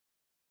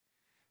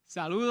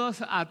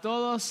Saludos a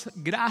todos,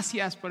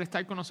 gracias por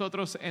estar con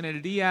nosotros en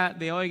el día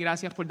de hoy,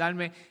 gracias por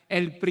darme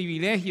el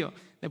privilegio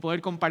de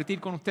poder compartir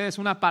con ustedes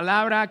una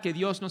palabra que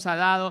Dios nos ha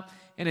dado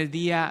en el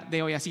día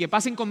de hoy. Así que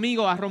pasen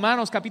conmigo a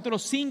Romanos capítulo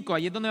 5,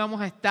 allí es donde vamos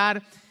a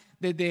estar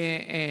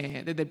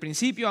desde el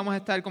principio, vamos a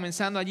estar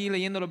comenzando allí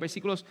leyendo los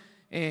versículos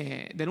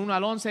del 1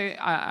 al 11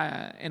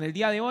 en el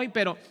día de hoy,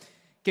 pero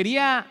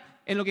quería,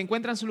 en lo que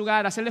encuentran su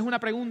lugar, hacerles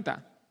una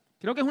pregunta.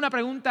 Creo que es una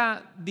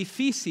pregunta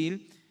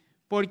difícil,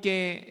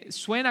 porque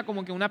suena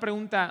como que una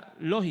pregunta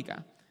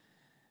lógica,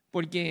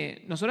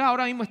 porque nosotros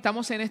ahora mismo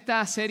estamos en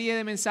esta serie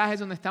de mensajes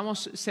donde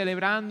estamos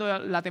celebrando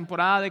la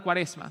temporada de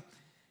Cuaresma,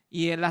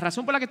 y la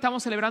razón por la que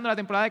estamos celebrando la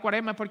temporada de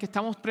Cuaresma es porque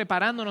estamos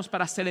preparándonos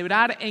para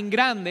celebrar en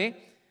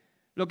grande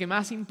lo que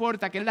más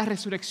importa, que es la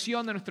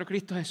resurrección de nuestro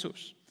Cristo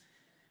Jesús.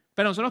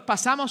 Pero nosotros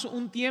pasamos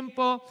un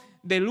tiempo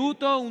de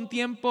luto, un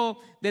tiempo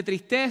de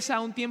tristeza,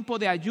 un tiempo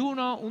de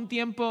ayuno, un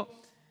tiempo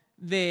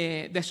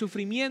de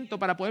sufrimiento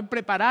para poder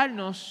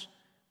prepararnos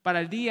para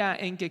el día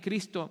en que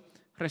Cristo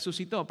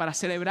resucitó, para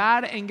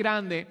celebrar en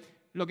grande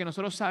lo que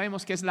nosotros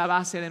sabemos que es la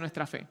base de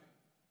nuestra fe.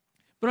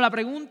 Pero la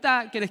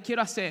pregunta que les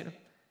quiero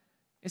hacer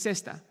es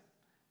esta: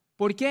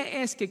 ¿por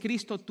qué es que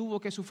Cristo tuvo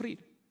que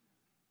sufrir?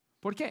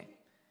 ¿Por qué?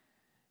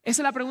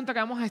 Esa es la pregunta que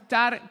vamos a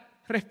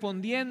estar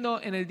respondiendo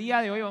en el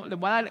día de hoy. Les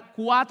voy a dar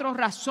 4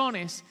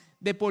 razones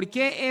de por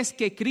qué es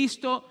que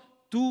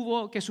Cristo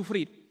tuvo que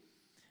sufrir.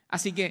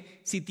 Así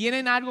que si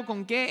tienen algo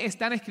con qué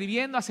están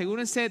escribiendo,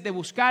 asegúrense de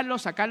buscarlo,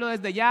 sacarlo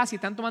desde ya. Si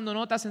están tomando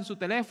notas en su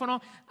teléfono,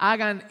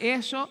 hagan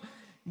eso.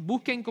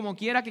 Busquen como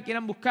quiera que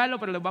quieran buscarlo,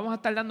 pero les vamos a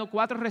estar dando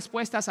 4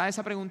 respuestas a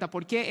esa pregunta.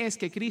 ¿Por qué es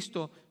que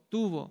Cristo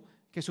tuvo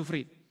que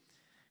sufrir?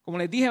 Como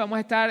les dije, vamos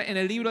a estar en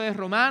el libro de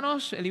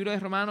Romanos. El libro de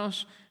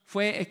Romanos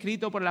fue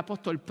escrito por el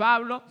apóstol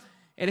Pablo.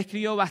 Él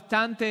escribió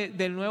bastante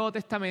del Nuevo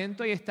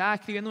Testamento y está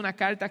escribiendo una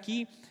carta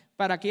aquí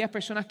para aquellas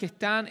personas que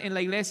están en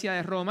la iglesia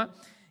de Roma.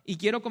 Y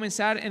quiero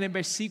comenzar en el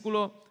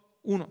versículo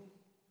 1.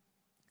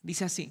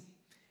 Dice así: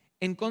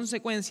 en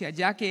consecuencia,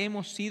 ya que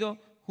hemos sido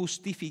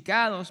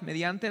justificados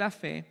mediante la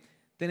fe,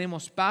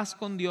 tenemos paz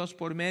con Dios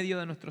por medio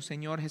de nuestro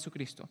Señor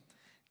Jesucristo.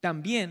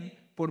 También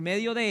por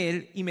medio de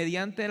Él y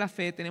mediante la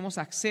fe tenemos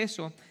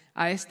acceso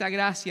a esta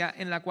gracia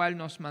en la cual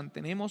nos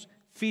mantenemos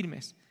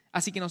firmes.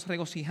 Así que nos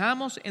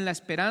regocijamos en la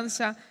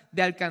esperanza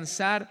de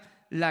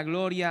alcanzar la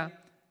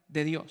gloria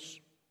de Dios.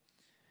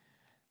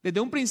 Desde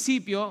un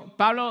principio,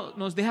 Pablo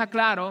nos deja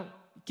claro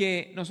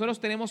que nosotros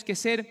tenemos que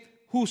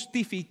ser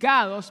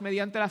justificados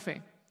mediante la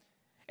fe.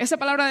 Esa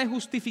palabra de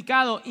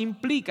justificado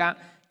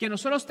implica que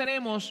nosotros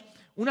tenemos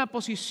una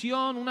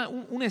posición,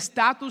 un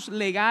estatus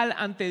legal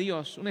ante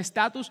Dios, un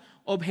estatus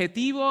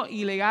objetivo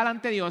y legal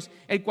ante Dios,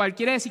 el cual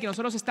quiere decir que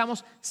nosotros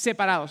estamos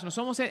separados.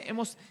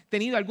 Hemos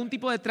tenido algún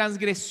tipo de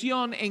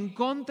transgresión en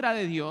contra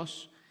de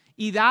Dios,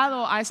 y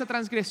dado a esa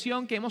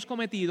transgresión que hemos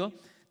cometido,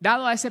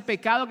 dado a ese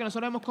pecado que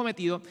nosotros hemos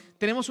cometido,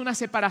 tenemos una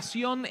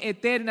separación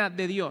eterna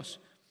de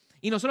Dios.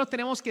 Y nosotros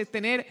tenemos que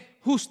tener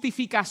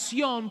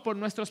justificación por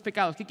nuestros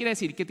pecados. ¿Qué quiere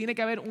decir? Que tiene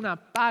que haber una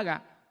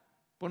paga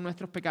por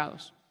nuestros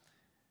pecados.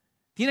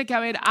 Tiene que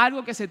haber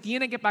algo que se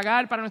tiene que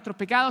pagar para nuestros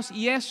pecados,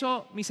 y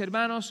eso, mis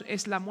hermanos,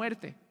 es la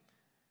muerte.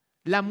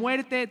 La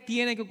muerte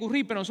tiene que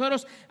ocurrir, pero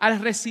nosotros, al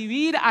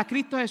recibir a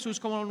Cristo Jesús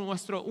como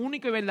nuestro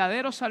único y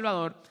verdadero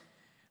Salvador,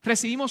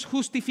 recibimos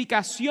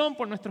justificación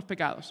por nuestros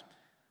pecados.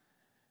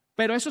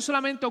 Pero eso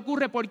solamente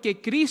ocurre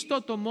porque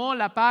Cristo tomó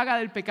la paga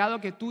del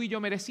pecado que tú y yo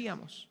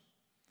merecíamos.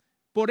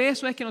 Por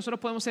eso es que nosotros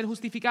podemos ser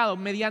justificados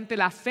mediante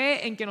la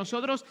fe en que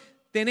nosotros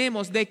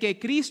tenemos de que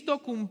Cristo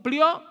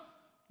cumplió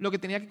lo que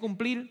tenía que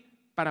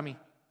cumplir para mí.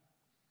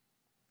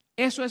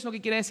 Eso es lo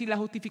que quiere decir la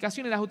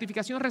justificación, y la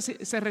justificación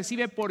se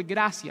recibe por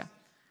gracia.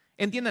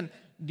 Entiendan,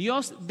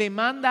 Dios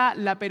demanda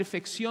la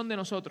perfección de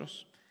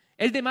nosotros.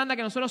 Él demanda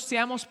que nosotros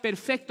seamos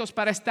perfectos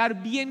para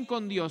estar bien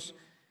con Dios,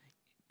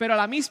 pero a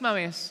la misma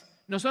vez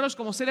nosotros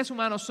como seres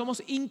humanos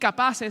somos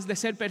incapaces de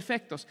ser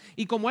perfectos.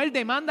 Y como Él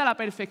demanda la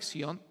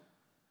perfección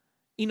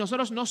y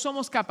nosotros no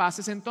somos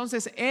capaces,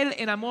 entonces Él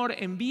en amor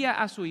envía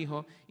a su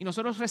Hijo y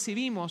nosotros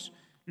recibimos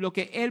lo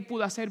que Él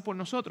pudo hacer por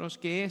nosotros,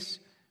 que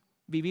es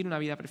vivir una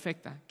vida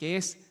perfecta, que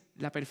es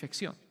la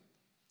perfección.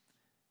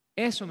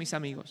 Eso, mis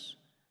amigos,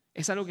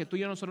 es algo que tú y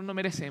yo nosotros no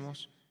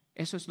merecemos.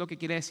 Eso es lo que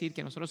quiere decir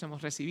que nosotros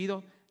hemos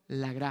recibido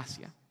la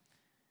gracia.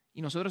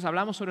 Y nosotros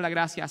hablamos sobre la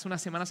gracia hace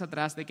unas semanas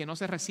atrás, de que no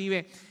se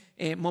recibe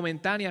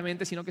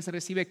momentáneamente, sino que se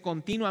recibe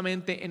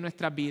continuamente en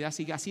nuestras vidas.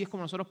 Y así es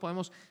como nosotros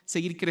podemos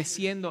seguir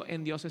creciendo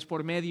en Dios, es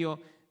por medio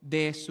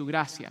de su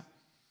gracia.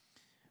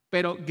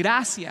 Pero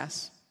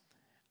gracias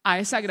a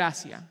esa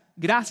gracia,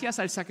 gracias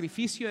al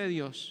sacrificio de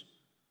Dios,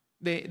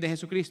 de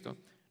Jesucristo,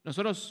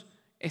 nosotros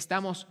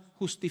estamos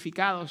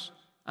justificados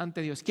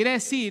ante Dios. Quiere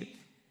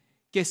decir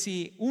que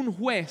si un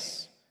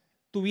juez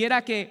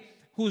tuviera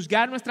que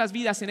juzgar nuestras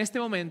vidas en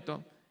este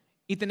momento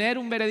y tener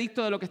un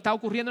veredicto de lo que está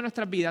ocurriendo en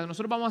nuestras vidas,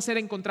 nosotros vamos a ser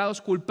encontrados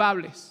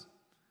culpables,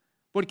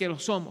 porque lo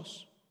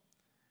somos.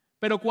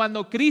 Pero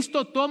cuando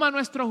Cristo toma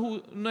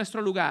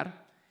nuestro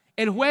lugar,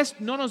 el juez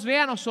no nos ve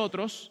a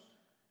nosotros,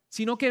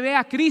 sino que ve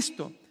a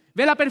Cristo,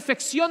 ve la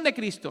perfección de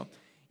Cristo.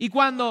 Y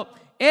cuando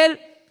Él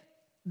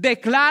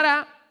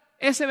declara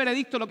ese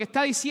veredicto, lo que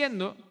está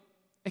diciendo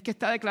es que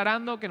está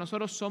declarando que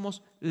nosotros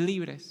somos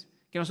libres,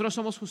 que nosotros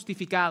somos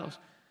justificados,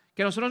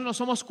 que nosotros no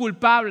somos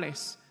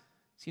culpables,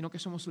 sino que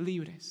somos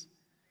libres.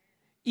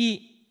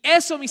 Y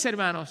eso, mis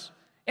hermanos,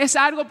 es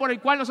algo por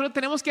el cual nosotros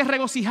tenemos que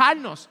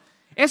regocijarnos.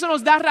 Eso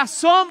nos da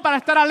razón para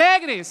estar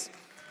alegres.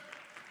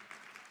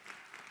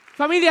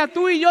 Familia,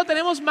 tú y yo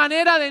tenemos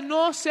manera de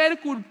no ser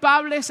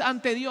culpables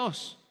ante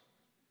Dios.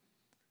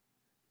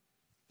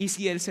 Y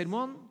si el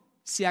sermón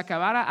se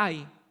acabara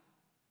ahí,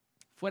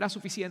 fuera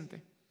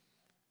suficiente.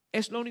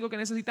 Es lo único que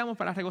necesitamos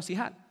para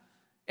regocijar.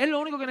 Es lo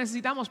único que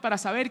necesitamos para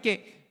saber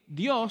que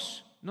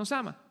Dios nos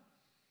ama,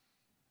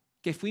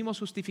 que fuimos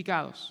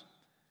justificados.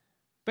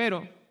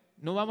 Pero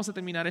no vamos a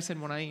terminar el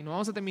sermón ahí, no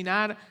vamos a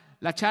terminar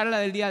la charla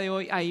del día de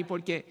hoy ahí,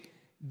 porque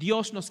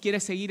Dios nos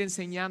quiere seguir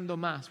enseñando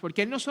más.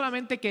 Porque Él no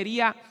solamente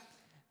quería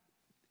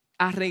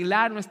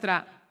arreglar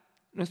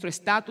nuestro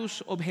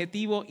estatus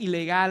objetivo y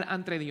legal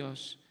ante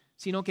Dios,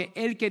 sino que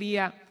Él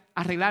quería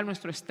arreglar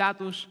nuestro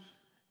estatus,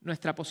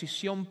 nuestra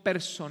posición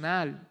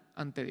personal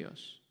ante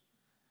Dios.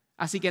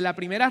 Así que la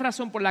primera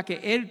razón por la que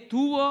Él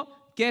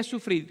tuvo que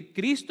sufrir,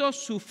 Cristo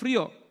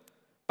sufrió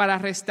para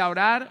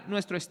restaurar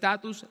nuestro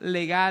estatus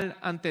legal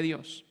ante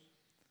Dios.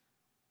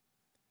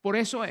 Por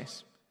eso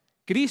es,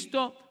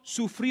 Cristo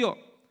sufrió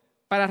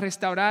para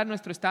restaurar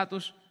nuestro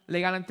estatus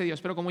legal ante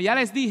Dios. Pero como ya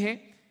les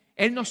dije,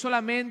 Él no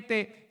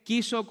solamente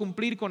quiso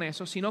cumplir con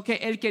eso, sino que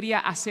Él quería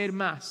hacer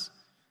más.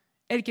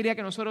 Él quería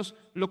que nosotros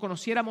lo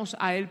conociéramos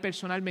a Él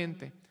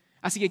personalmente.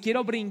 Así que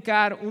quiero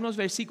brincar unos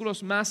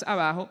versículos más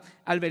abajo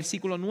al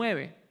versículo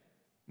 9.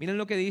 Miren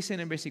lo que dice en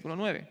el versículo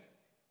 9.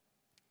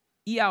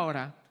 Y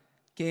ahora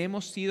que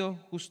hemos sido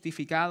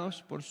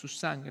justificados por su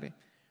sangre,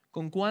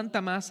 con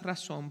cuánta más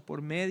razón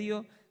por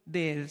medio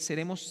de Él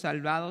seremos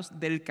salvados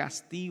del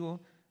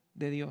castigo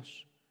de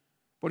Dios.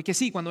 Porque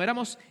sí, cuando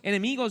éramos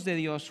enemigos de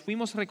Dios,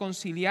 fuimos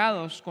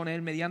reconciliados con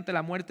Él mediante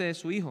la muerte de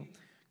su Hijo.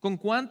 Con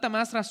cuánta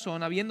más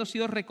razón, habiendo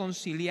sido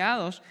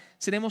reconciliados,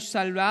 seremos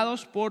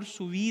salvados por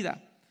su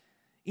vida.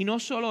 Y no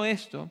solo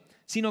esto,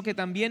 sino que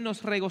también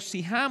nos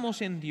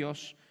regocijamos en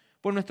Dios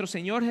por nuestro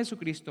Señor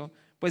Jesucristo,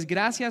 pues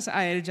gracias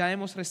a Él ya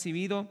hemos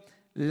recibido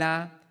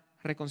la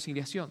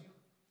reconciliación.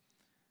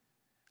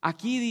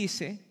 Aquí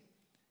dice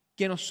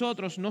que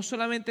nosotros no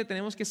solamente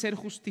tenemos que ser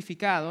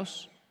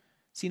justificados,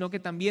 sino que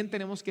también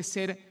tenemos que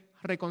ser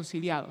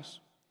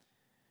reconciliados.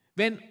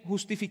 Ven,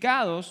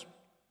 justificados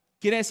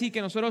quiere decir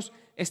que nosotros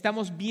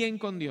estamos bien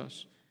con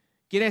Dios.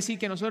 Quiere decir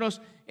que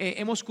nosotros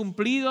hemos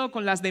cumplido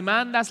con las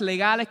demandas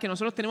legales que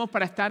nosotros tenemos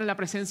para estar en la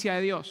presencia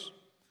de Dios.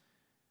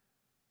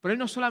 Pero Él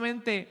no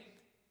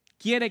solamente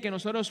quiere que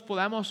nosotros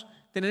podamos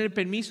tener el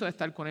permiso de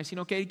estar con Él,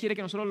 sino que Él quiere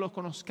que nosotros los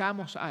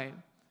conozcamos a Él.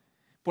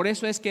 Por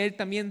eso es que Él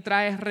también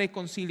trae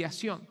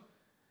reconciliación.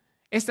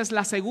 Esta es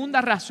la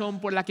segunda razón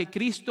por la que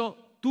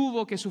Cristo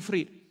tuvo que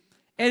sufrir.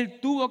 Él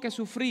tuvo que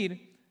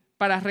sufrir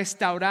para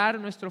restaurar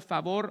nuestro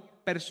favor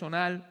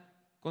personal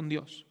con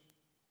Dios.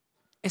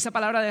 Esa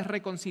palabra de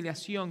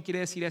reconciliación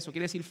quiere decir eso,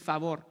 quiere decir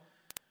favor.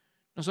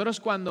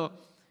 Nosotros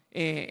cuando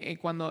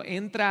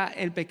entra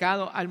el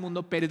pecado al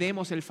mundo,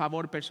 perdemos el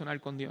favor personal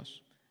con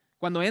Dios.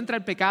 Cuando entra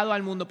el pecado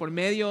al mundo por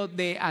medio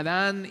de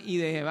Adán y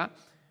de Eva,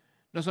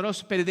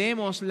 nosotros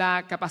perdemos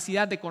la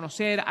capacidad de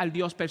conocer al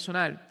Dios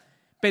personal.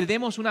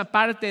 Perdemos una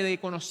parte de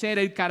conocer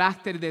el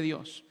carácter de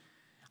Dios.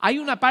 Hay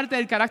una parte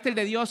del carácter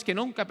de Dios que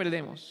nunca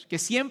perdemos, que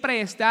siempre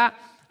está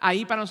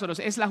ahí para nosotros.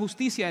 Es la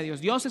justicia de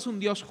Dios. Dios es un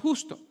Dios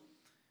justo.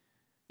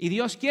 Y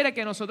Dios quiere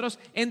que nosotros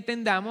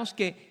entendamos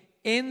que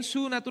en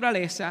su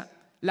naturaleza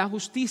la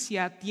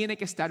justicia tiene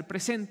que estar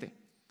presente.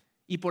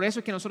 Y por eso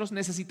es que nosotros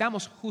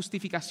necesitamos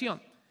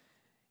justificación.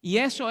 Y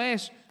eso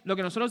es lo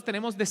que nosotros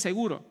tenemos de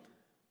seguro,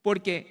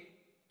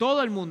 porque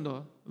todo el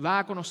mundo va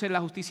a conocer la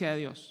justicia de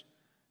Dios.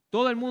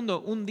 Todo el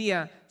mundo un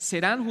día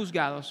serán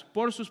juzgados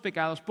por sus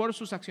pecados, por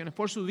sus acciones,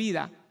 por su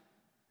vida,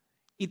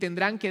 y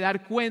tendrán que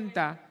dar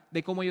cuenta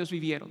de cómo ellos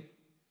vivieron.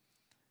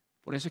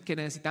 Por eso es que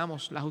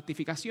necesitamos la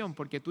justificación,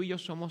 porque tú y yo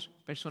somos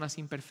personas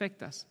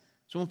imperfectas,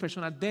 somos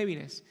personas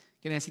débiles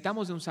que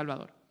necesitamos de un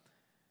Salvador.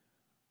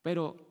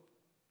 Pero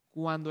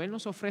cuando Él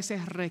nos ofrece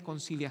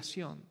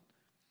reconciliación,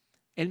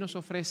 Él nos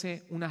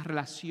ofrece una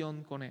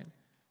relación con Él,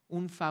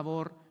 un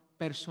favor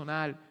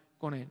personal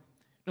con Él.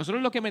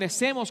 Nosotros lo que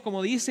merecemos,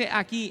 como dice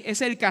aquí,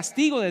 es el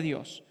castigo de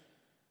Dios.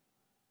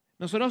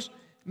 Nosotros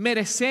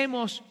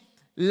merecemos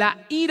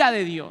la ira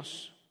de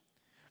Dios,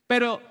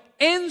 pero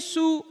en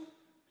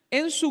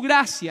su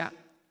gracia,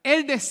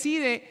 Él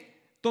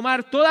decide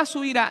tomar toda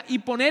su ira y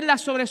ponerla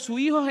sobre su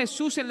Hijo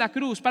Jesús en la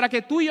cruz, para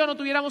que tú y yo no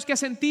tuviéramos que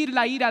sentir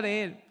la ira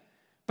de Él,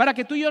 para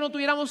que tú y yo no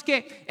tuviéramos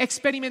que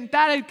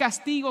experimentar el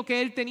castigo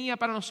que Él tenía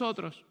para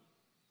nosotros.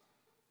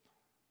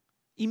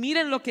 Y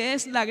miren lo que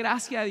es la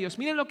gracia de Dios,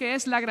 miren lo que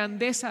es la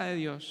grandeza de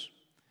Dios,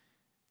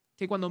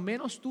 que cuando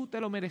menos tú te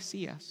lo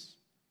merecías,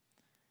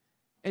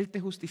 Él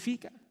te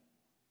justifica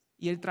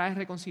y Él trae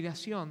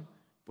reconciliación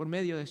por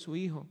medio de su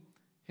Hijo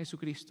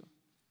Jesucristo.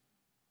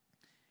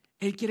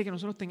 Él quiere que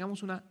nosotros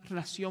tengamos una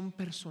relación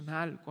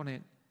personal con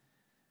Él.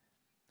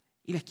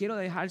 Y les quiero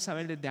dejar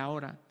saber desde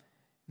ahora,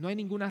 no hay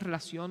ninguna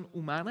relación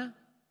humana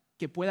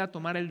que pueda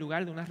tomar el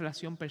lugar de una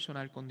relación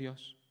personal con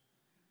Dios.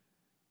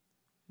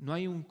 No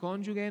hay un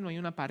cónyuge, no hay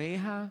una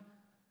pareja,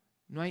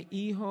 no hay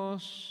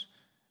hijos,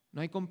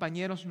 no hay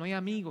compañeros, no hay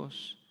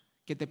amigos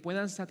que te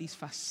puedan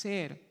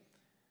satisfacer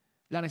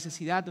la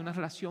necesidad de una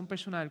relación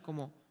personal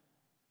como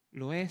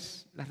lo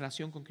es la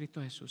relación con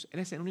Cristo Jesús. Él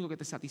es el único que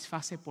te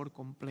satisface por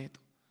completo.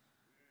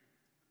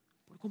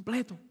 Por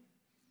completo.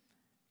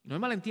 Y no me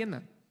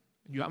malentiendan.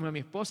 Yo amo a mi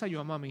esposa, yo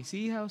amo a mis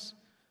hijos,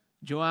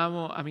 yo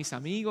amo a mis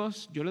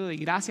amigos, yo le doy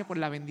gracias por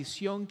la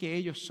bendición que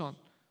ellos son.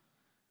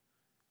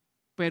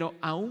 Pero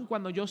aun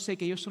cuando yo sé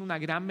que ellos son una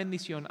gran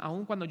bendición,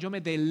 aun cuando yo me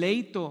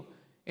deleito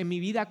en mi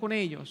vida con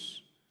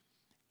ellos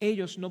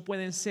no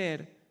pueden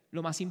ser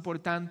lo más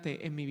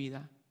importante en mi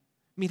vida.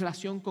 Mi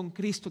relación con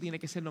Cristo tiene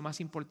que ser lo más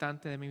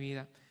importante de mi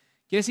vida.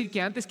 Quiere decir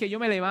que antes que yo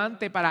me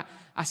levante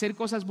para hacer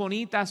cosas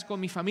bonitas con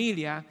mi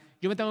familia,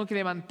 yo me tengo que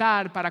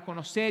levantar para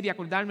conocer y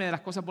acordarme de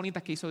las cosas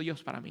bonitas que hizo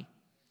Dios para mí.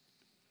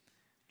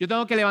 Yo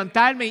tengo que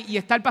levantarme y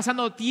estar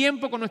pasando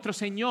tiempo con nuestro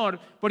Señor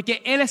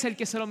porque Él es el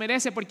que se lo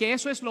merece, porque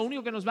eso es lo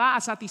único que nos va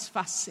a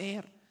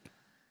satisfacer.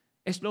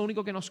 Es lo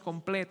único que nos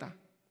completa.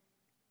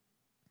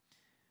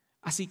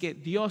 Así que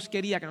Dios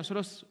quería que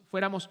nosotros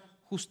fuéramos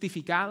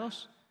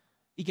justificados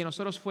y que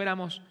nosotros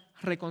fuéramos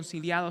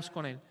reconciliados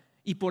con Él.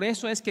 Y por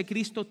eso es que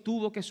Cristo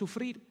tuvo que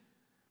sufrir,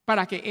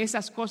 para que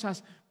esas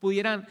cosas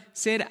pudieran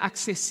ser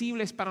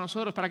accesibles para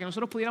nosotros, para que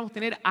nosotros pudiéramos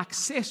tener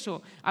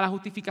acceso a la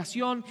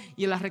justificación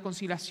y a la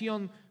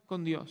reconciliación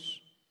con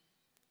Dios.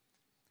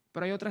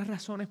 Pero hay otras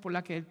razones por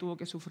las que Él tuvo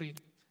que sufrir.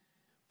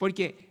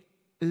 Porque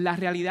la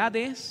realidad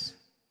es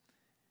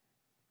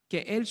que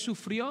Él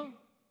sufrió,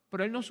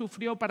 pero Él no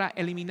sufrió para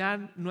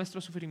eliminar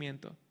nuestro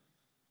sufrimiento.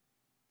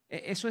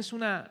 Eso es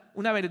una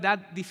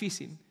verdad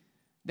difícil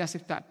de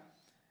aceptar.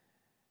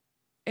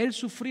 Él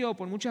sufrió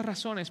por muchas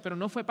razones, pero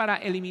no fue para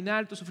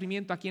eliminar tu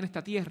sufrimiento aquí en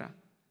esta tierra.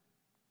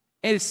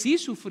 Él sí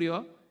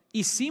sufrió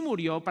y sí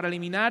murió para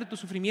eliminar tu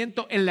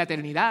sufrimiento en la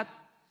eternidad.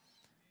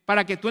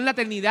 Para que tú en la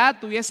eternidad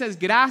tuvieses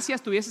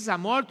gracias, tuvieses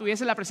amor,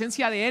 tuvieses la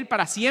presencia de Él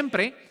para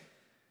siempre.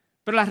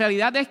 Pero la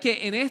realidad es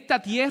que en esta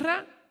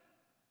tierra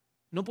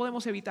no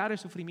podemos evitar el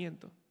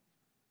sufrimiento.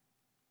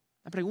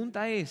 La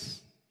pregunta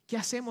es, ¿qué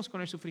hacemos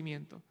con el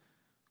sufrimiento?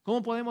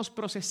 ¿Cómo podemos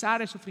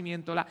procesar el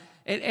sufrimiento?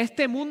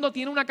 Este mundo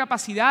tiene una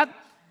capacidad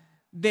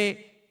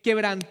de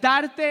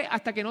quebrantarte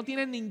hasta que no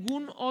tienes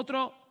ninguna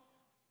otra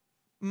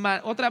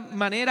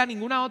manera,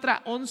 ninguna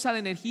otra onza de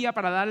energía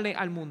para darle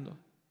al mundo.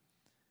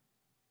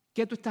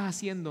 ¿Qué tú estás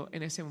haciendo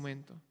en ese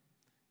momento?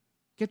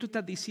 ¿Qué tú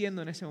estás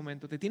diciendo en ese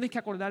momento? Te tienes que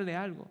acordar de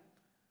algo.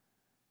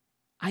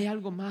 Hay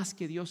algo más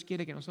que Dios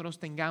quiere que nosotros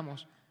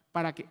tengamos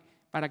para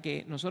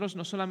que nosotros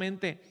no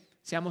solamente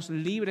seamos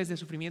libres de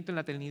sufrimiento en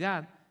la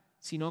eternidad,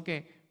 sino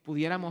que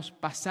pudiéramos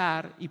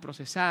pasar y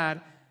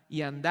procesar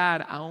y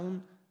andar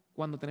aún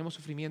cuando tenemos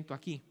sufrimiento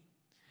aquí.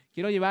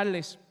 Quiero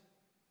llevarles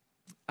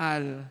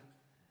al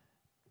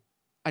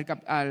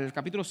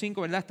capítulo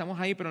 5, ¿verdad? Estamos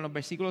ahí, pero en los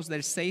versículos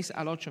del 6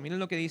 al 8. Miren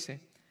lo que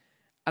dice.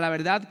 A la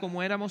verdad,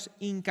 como éramos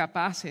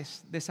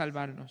incapaces de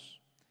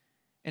salvarnos,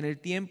 en el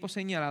tiempo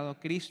señalado,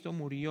 Cristo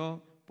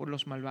murió por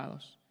los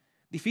malvados.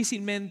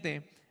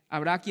 Difícilmente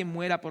habrá quien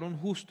muera por un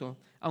justo,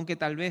 aunque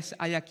tal vez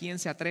haya quien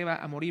se atreva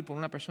a morir por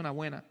una persona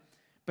buena.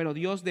 Pero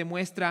Dios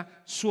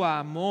demuestra su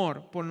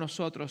amor por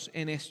nosotros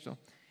en esto,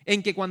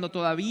 en que cuando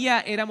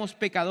todavía éramos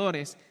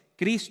pecadores,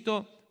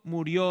 Cristo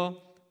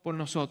murió por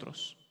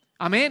nosotros.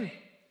 Amén.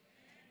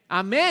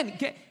 Amén.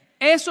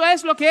 Eso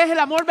es lo que es el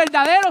amor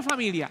verdadero,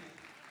 familia.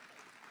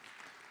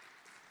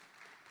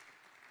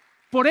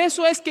 Por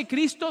eso es que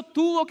Cristo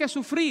tuvo que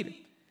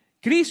sufrir.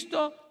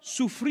 Cristo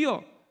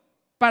sufrió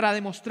para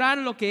demostrar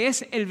lo que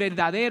es el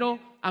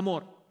verdadero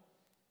amor.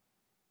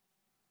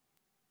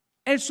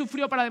 Él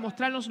sufrió para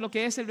demostrarnos lo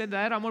que es el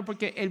verdadero amor,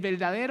 porque el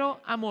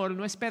verdadero amor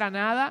no espera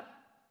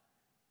nada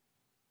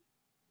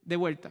de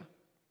vuelta.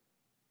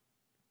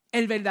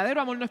 El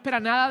verdadero amor no espera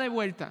nada de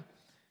vuelta,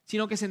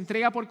 sino que se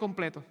entrega por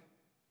completo.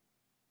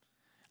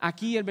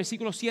 Aquí el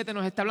versículo 7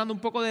 nos está hablando un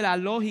poco de la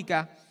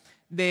lógica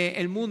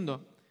del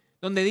mundo,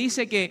 donde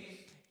dice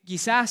que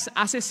quizás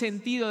hace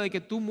sentido de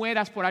que tú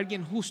mueras por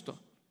alguien justo.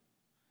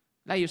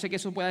 Yo sé que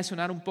eso puede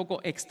sonar un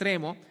poco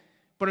extremo,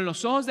 pero en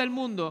los ojos del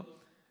mundo,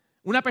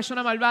 una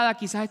persona malvada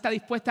quizás está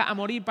dispuesta a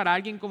morir para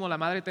alguien como la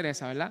Madre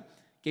Teresa, ¿verdad?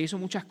 Que hizo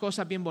muchas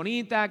cosas bien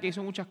bonitas, que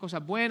hizo muchas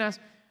cosas buenas,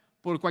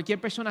 por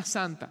cualquier persona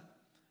santa,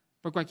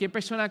 por cualquier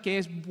persona que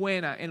es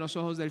buena en los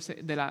ojos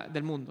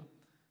del mundo.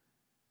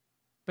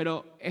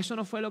 Pero eso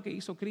no fue lo que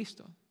hizo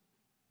Cristo.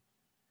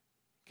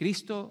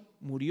 Cristo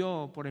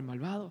murió por el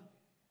malvado.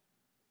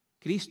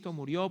 Cristo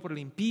murió por el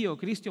impío.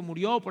 Cristo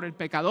murió por el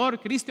pecador.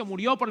 Cristo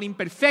murió por el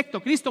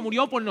imperfecto. Cristo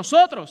murió por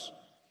nosotros.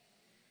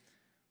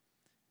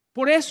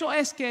 Por eso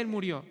es que Él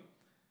murió.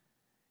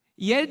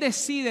 Y Él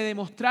decide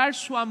demostrar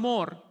su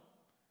amor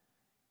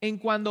en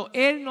cuando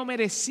Él no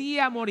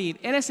merecía morir.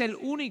 Él es el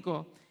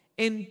único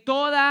en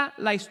toda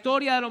la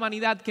historia de la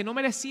humanidad que no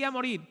merecía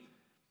morir.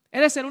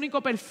 Él es el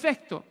único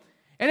perfecto.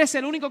 Él es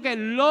el único que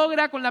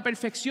logra con la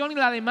perfección y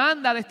la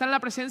demanda de estar en la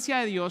presencia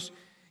de Dios.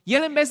 Y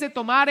Él, en vez de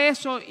tomar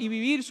eso y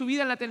vivir su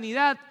vida en la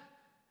eternidad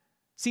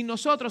sin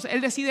nosotros, Él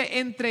decide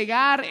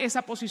entregar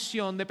esa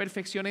posición de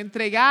perfección,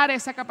 entregar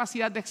esa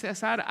capacidad de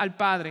accesar al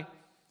Padre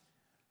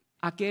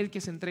a aquel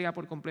que se entrega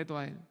por completo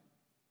a Él,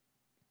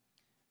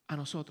 a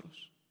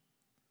nosotros.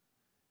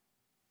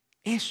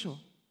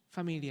 Eso,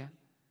 familia,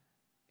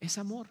 es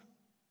amor.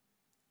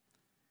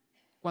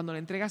 Cuando le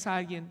entregas a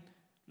alguien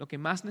lo que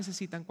más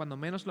necesitan, cuando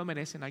menos lo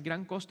merecen, al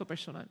gran costo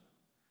personal.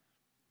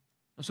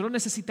 Nosotros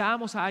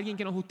necesitábamos a alguien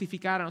que nos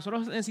justificara,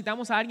 nosotros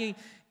necesitamos a alguien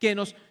que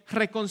nos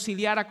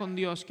reconciliara con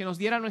Dios, que nos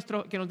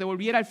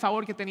devolviera el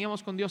favor que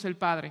teníamos con Dios el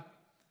Padre.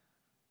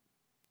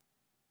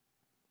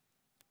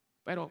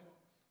 Pero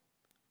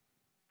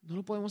no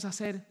lo podemos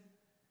hacer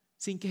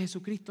sin que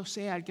Jesucristo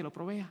sea el que lo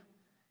provea.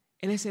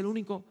 Él es el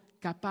único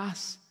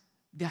capaz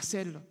de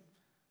hacerlo.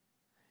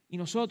 Y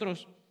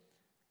nosotros,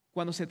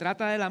 cuando se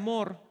trata del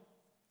amor,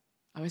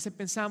 a veces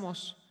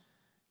pensamos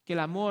que el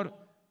amor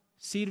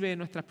sirve de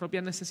nuestras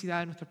propias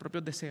necesidades, nuestros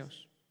propios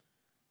deseos.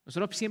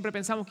 Nosotros siempre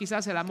pensamos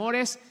quizás el amor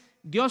es,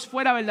 Dios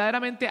fuera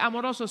verdaderamente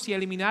amoroso si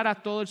eliminara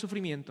todo el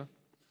sufrimiento.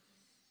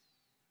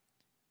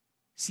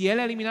 Si Él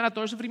eliminara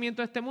todo el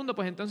sufrimiento de este mundo,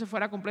 pues entonces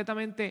fuera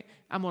completamente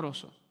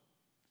amoroso.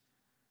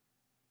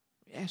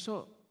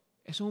 Eso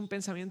es un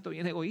pensamiento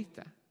bien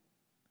egoísta.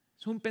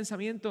 Es un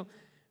pensamiento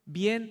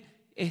bien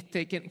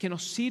que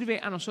nos sirve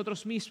a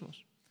nosotros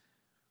mismos.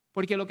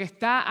 Porque lo que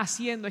está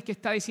haciendo es que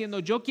está diciendo,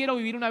 yo quiero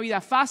vivir una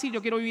vida fácil,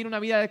 yo quiero vivir una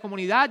vida de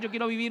comunidad, yo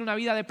quiero vivir una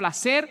vida de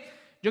placer,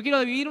 yo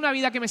quiero vivir una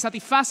vida que me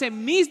satisface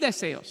mis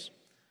deseos.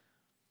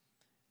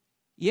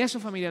 Y eso,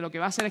 familia, lo que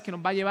va a hacer es que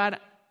nos va a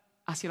llevar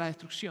hacia la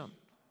destrucción.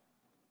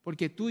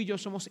 Porque tú y yo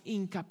somos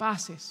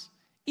incapaces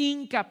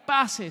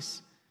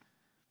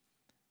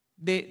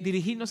de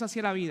dirigirnos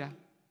hacia la vida.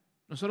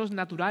 Nosotros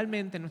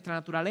naturalmente, en nuestra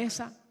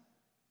naturaleza,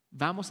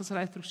 vamos hacia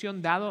la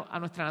destrucción dado a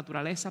nuestra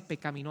naturaleza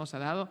pecaminosa,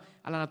 dado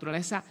a la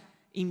naturaleza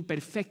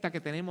imperfecta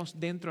que tenemos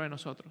dentro de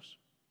nosotros.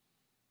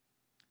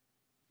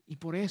 Y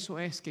por eso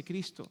es que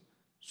Cristo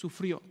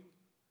sufrió,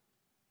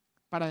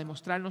 para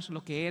demostrarnos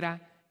lo que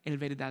era el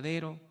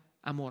verdadero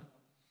amor.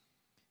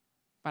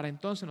 Para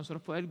entonces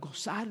nosotros poder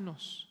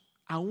gozarnos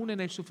aún en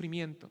el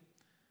sufrimiento.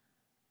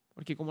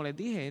 Porque como les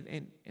dije,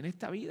 en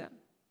esta vida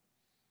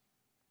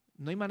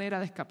no hay manera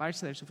de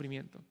escaparse del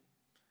sufrimiento.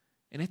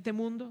 En este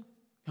mundo,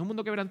 es un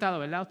mundo quebrantado,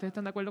 ¿verdad? ¿Ustedes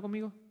están de acuerdo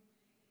conmigo?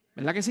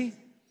 ¿Verdad que sí?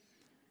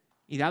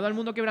 Y dado al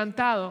mundo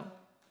quebrantado,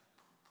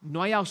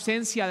 no hay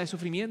ausencia de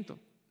sufrimiento.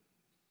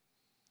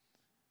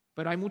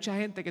 Pero hay mucha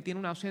gente que tiene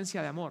una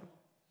ausencia de amor.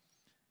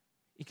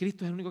 Y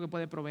Cristo es el único que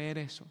puede proveer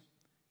eso,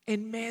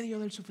 en medio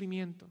del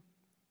sufrimiento.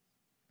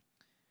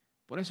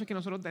 Por eso es que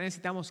nosotros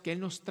necesitamos que Él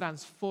nos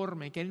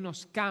transforme, que Él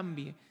nos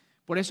cambie.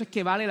 Por eso es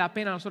que vale la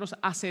pena nosotros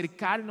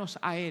acercarnos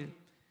a Él.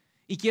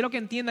 Y quiero que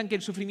entiendan que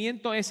el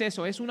sufrimiento es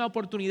eso, es una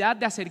oportunidad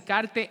de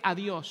acercarte a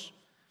Dios.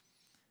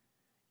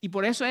 Y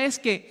por eso es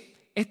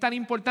que es tan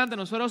importante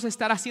nosotros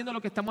estar haciendo lo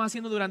que estamos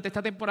haciendo durante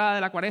esta temporada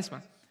de la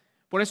Cuaresma.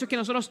 Por eso es que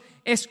nosotros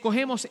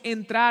escogemos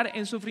entrar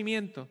en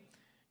sufrimiento.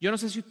 Yo no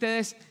sé si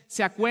ustedes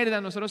se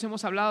acuerdan, nosotros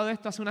hemos hablado de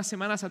esto hace unas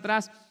semanas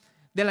atrás,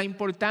 de la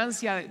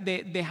importancia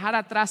de dejar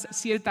atrás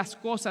ciertas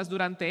cosas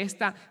durante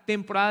esta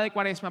temporada de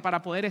Cuaresma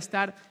para poder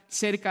estar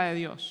cerca de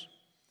Dios.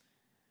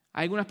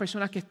 Hay algunas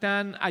personas que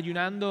están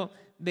ayunando,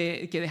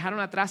 que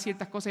dejaron atrás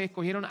ciertas cosas y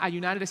escogieron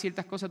ayunar de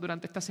ciertas cosas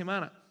durante esta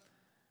semana.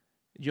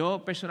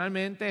 Yo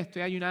personalmente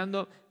estoy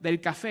ayunando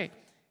del café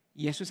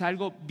y eso es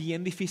algo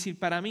bien difícil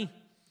para mí.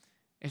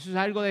 Eso es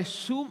algo de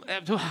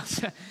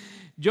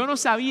yo no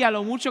sabía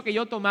lo mucho que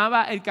yo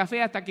tomaba el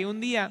café hasta que un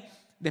día,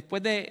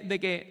 después de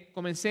que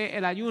comencé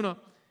el ayuno,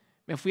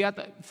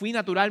 fui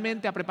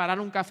naturalmente a preparar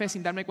un café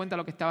sin darme cuenta de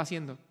lo que estaba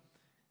haciendo.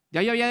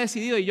 Ya yo había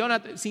decidido y yo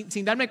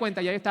sin darme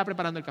cuenta ya yo estaba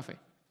preparando el café.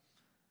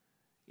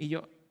 Y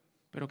yo,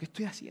 ¿pero qué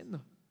estoy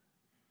haciendo?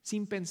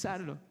 Sin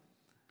pensarlo.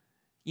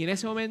 Y en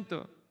ese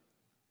momento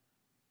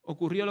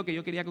ocurrió lo que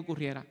yo quería que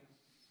ocurriera.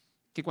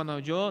 Que cuando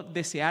yo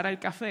deseara el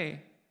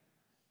café,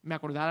 me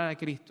acordara de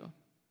Cristo.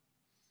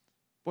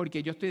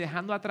 Porque yo estoy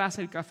dejando atrás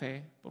el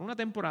café por una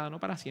temporada, no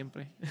para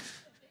siempre.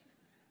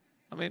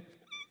 Amén.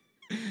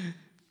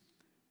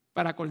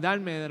 Para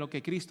acordarme de lo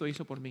que Cristo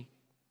hizo por mí.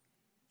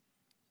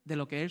 De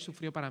lo que Él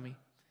sufrió para mí.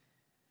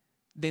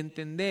 De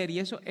entender, y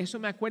eso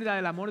me acuerda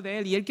del amor de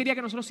Él. Y Él quería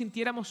que nosotros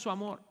sintiéramos su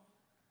amor.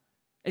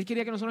 Él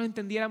quería que nosotros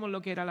entendiéramos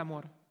lo que era el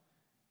amor.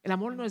 El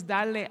amor no es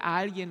darle a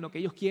alguien lo que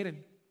ellos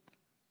quieren.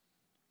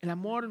 El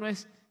amor no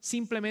es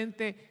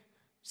simplemente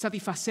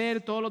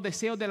satisfacer todos los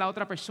deseos de la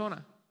otra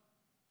persona.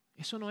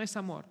 Eso no es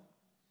amor.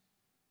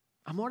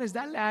 Amor es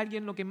darle a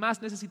alguien lo que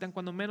más necesitan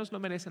cuando menos lo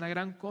merecen, a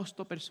gran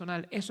costo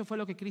personal. Eso fue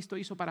lo que Cristo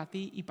hizo para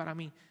ti y para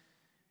mí.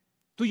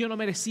 Tú y yo no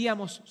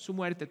merecíamos su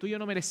muerte, tú y yo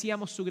no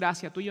merecíamos su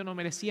gracia, tú y yo no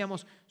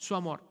merecíamos su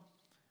amor.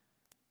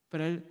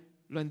 Pero Él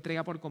lo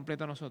entrega por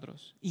completo a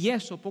nosotros. Y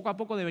eso poco a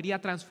poco debería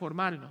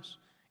transformarnos.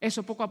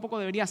 Eso poco a poco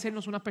debería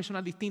hacernos unas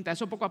personas distintas.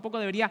 Eso poco a poco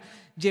debería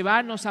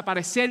llevarnos a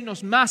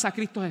parecernos más a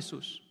Cristo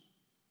Jesús.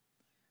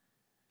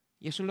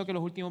 Y eso es lo que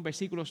los últimos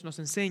versículos nos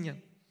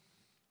enseñan.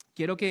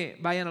 Quiero que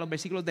vayan a los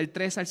versículos del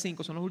 3 al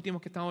 5, son los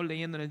últimos que estamos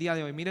leyendo en el día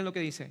de hoy. Miren lo que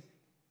dice.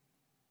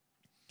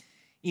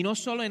 Y no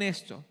solo en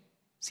esto,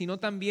 sino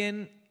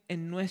también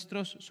en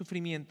nuestros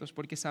sufrimientos,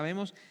 porque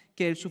sabemos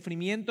que el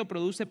sufrimiento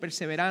produce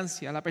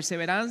perseverancia, la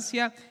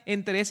perseverancia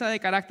entereza de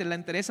carácter, la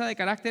entereza de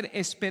carácter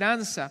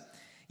esperanza,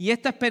 y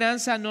esta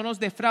esperanza no nos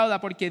defrauda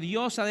porque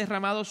Dios ha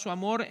derramado su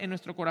amor en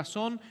nuestro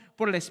corazón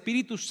por el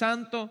Espíritu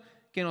Santo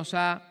que nos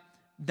ha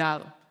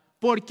dado.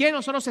 ¿Por qué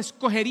nosotros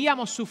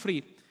escogeríamos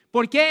sufrir?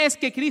 ¿Por qué es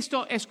que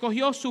Cristo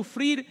escogió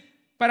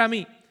sufrir para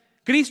mí?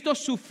 Cristo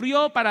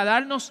sufrió para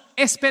darnos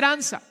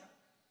esperanza.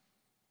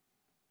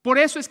 Por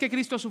eso es que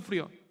Cristo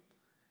sufrió.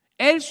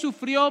 Él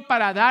sufrió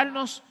para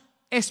darnos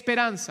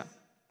esperanza.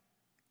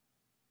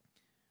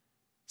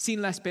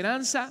 Sin la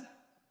esperanza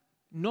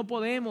no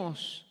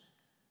podemos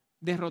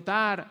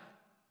derrotar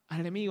al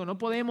enemigo, no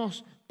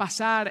podemos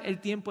pasar el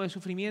tiempo de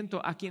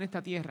sufrimiento aquí en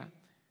esta tierra.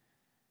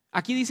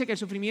 Aquí dice que el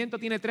sufrimiento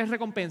tiene 3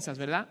 recompensas,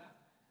 ¿verdad?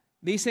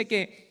 Dice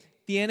que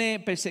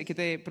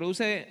te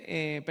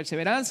produce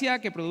perseverancia,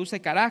 que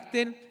produce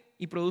carácter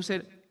y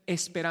produce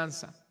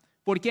esperanza.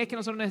 ¿Por qué es que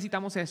nosotros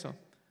necesitamos eso?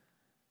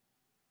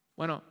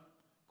 Bueno,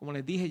 como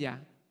les dije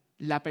ya,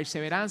 la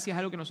perseverancia es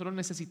algo que nosotros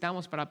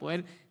necesitamos para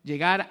poder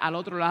llegar al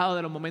otro lado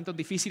de los momentos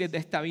difíciles de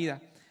esta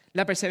vida.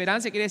 La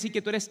perseverancia quiere decir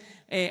que tú eres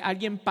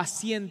alguien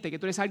paciente, que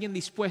tú eres alguien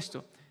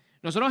dispuesto.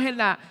 Nosotros en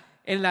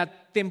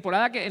la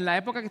temporada, en la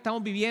época que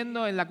estamos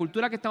viviendo, en la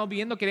cultura que estamos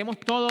viviendo, queremos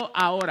todo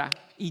ahora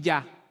y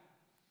ya.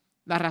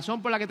 La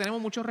razón por la que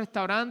tenemos muchos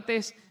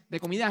restaurantes de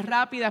comidas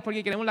rápidas es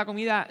porque queremos la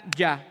comida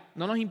ya.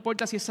 No nos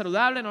importa si es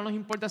saludable, no nos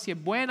importa si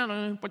es buena, no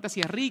nos importa si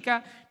es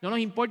rica, no nos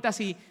importa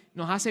si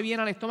nos hace bien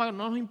al estómago,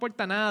 no nos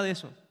importa nada de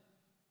eso.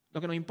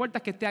 Lo que nos importa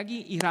es que esté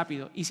aquí y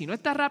rápido. Y si no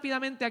está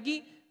rápidamente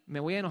aquí, me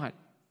voy a enojar.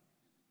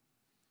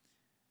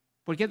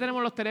 ¿Por qué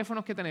tenemos los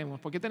teléfonos que tenemos?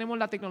 ¿Por qué tenemos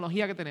la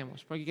tecnología que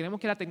tenemos? Porque queremos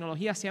que la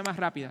tecnología sea más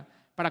rápida,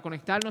 para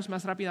conectarnos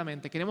más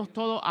rápidamente. Queremos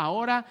todo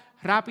ahora,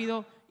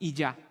 rápido y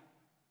ya.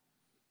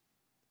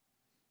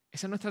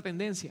 Esa es nuestra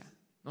tendencia.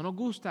 No nos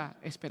gusta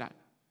esperar.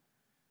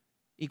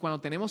 Y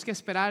cuando tenemos que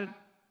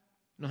esperar,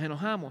 nos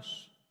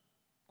enojamos.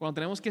 Cuando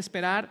tenemos que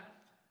esperar,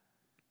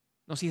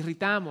 nos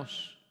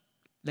irritamos.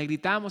 Le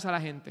gritamos a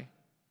la gente.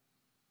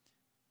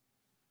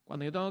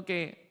 Cuando yo tengo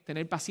que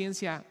tener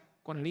paciencia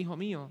con el hijo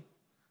mío,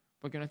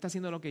 porque no está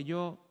haciendo lo que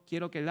yo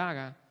quiero que él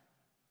haga,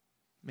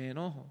 me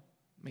enojo,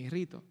 me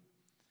irrito.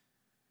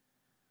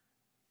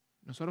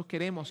 Nosotros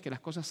queremos que las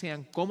cosas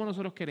sean como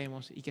nosotros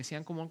queremos y que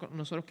sean como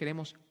nosotros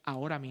queremos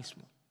ahora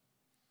mismo.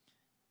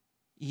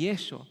 Y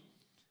eso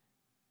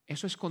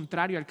es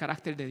contrario al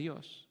carácter de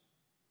Dios.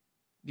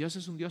 Dios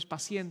es un Dios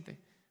paciente,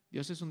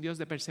 Dios es un Dios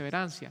de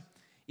perseverancia.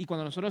 Y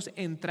cuando nosotros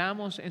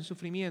entramos en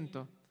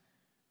sufrimiento,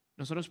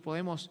 nosotros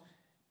podemos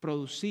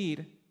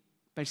producir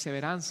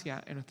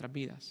perseverancia en nuestras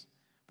vidas.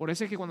 Por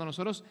eso es que cuando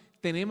nosotros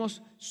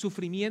tenemos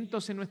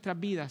sufrimientos en nuestras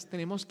vidas,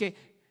 tenemos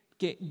que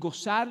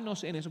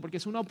gozarnos en eso, porque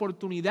es una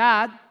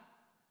oportunidad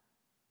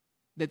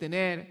de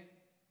tener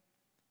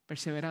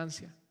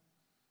perseverancia.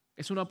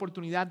 Es una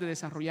oportunidad de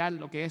desarrollar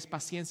lo que es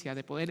paciencia,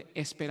 de poder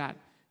esperar.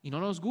 Y no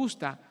nos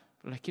gusta,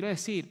 pero les quiero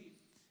decir,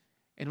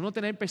 en uno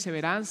tener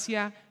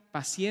perseverancia,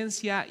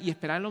 paciencia y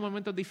esperar en los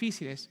momentos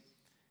difíciles,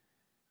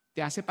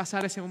 te hace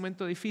pasar ese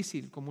momento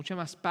difícil con mucha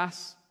más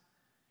paz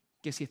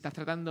que si estás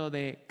tratando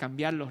de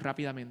cambiarlos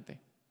rápidamente.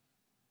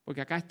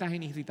 Porque acá estás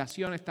en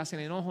irritación, estás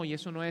en enojo y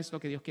eso no es lo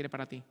que Dios quiere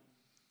para ti.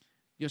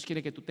 Dios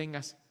quiere que tú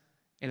tengas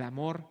el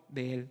amor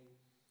de Él.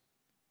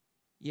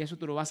 Y eso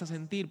tú lo vas a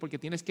sentir porque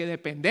tienes que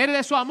depender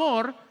de su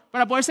amor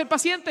para poder ser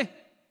paciente,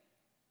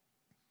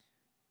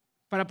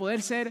 para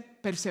poder ser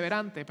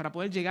perseverante, para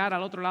poder llegar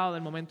al otro lado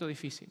del momento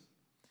difícil.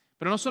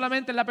 Pero no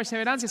solamente es la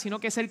perseverancia, sino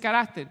que es el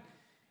carácter.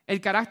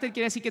 El carácter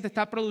quiere decir que te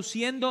está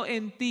produciendo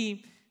en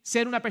ti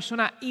ser una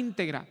persona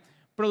íntegra,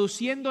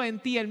 produciendo en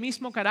ti el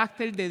mismo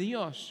carácter de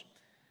Dios.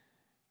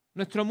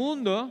 Nuestro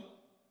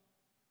mundo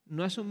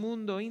no es un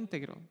mundo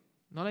íntegro.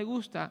 No le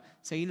gusta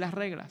seguir las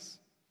reglas.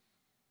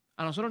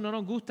 A nosotros no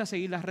nos gusta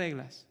seguir las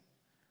reglas.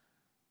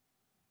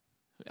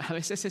 A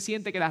veces se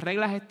siente que las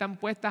reglas están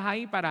puestas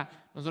ahí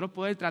para nosotros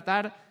poder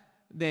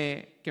tratar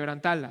de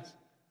quebrantarlas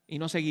y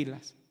no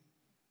seguirlas.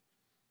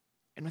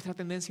 Es nuestra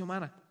tendencia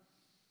humana.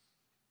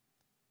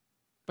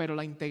 Pero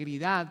la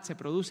integridad se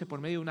produce por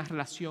medio de una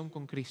relación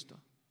con Cristo,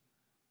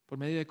 por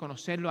medio de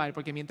conocerlo a Él,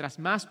 porque mientras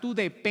más tú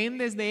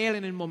dependes de Él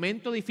en el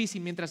momento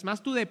difícil, mientras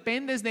más tú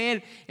dependes de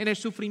Él en el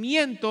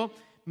sufrimiento,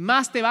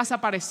 más te vas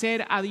a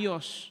parecer a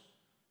Dios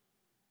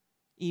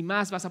y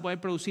más vas a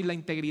poder producir la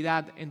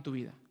integridad en tu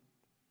vida.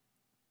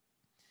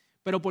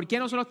 Pero ¿por qué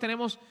nosotros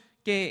tenemos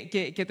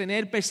que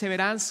tener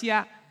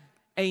perseverancia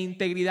e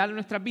integridad en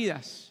nuestras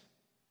vidas?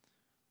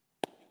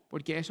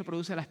 Porque eso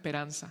produce la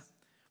esperanza.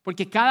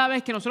 Porque cada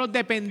vez que nosotros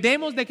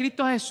dependemos de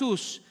Cristo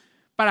Jesús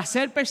para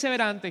ser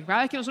perseverantes,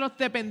 cada vez que nosotros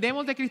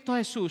dependemos de Cristo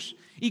Jesús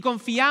y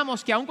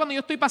confiamos que aun cuando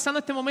yo estoy pasando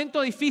este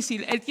momento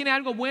difícil, Él tiene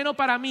algo bueno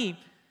para mí,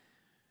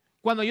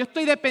 cuando yo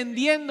estoy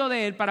dependiendo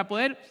de Él para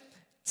poder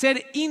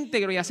ser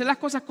íntegro y hacer las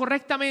cosas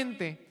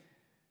correctamente,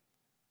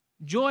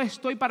 yo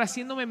estoy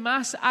pareciéndome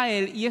más a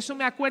Él, y eso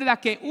me acuerda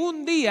que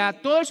un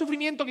día todo el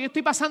sufrimiento que yo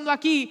estoy pasando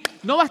aquí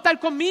no va a estar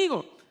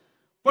conmigo,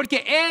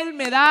 porque Él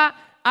me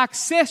da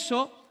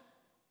acceso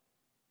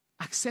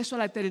a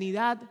la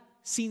eternidad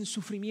sin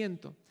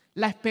sufrimiento.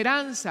 La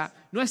esperanza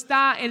no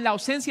está en la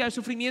ausencia del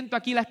sufrimiento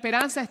aquí, la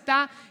esperanza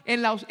está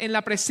en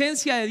la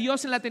presencia de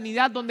Dios en la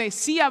eternidad, donde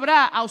sí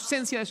habrá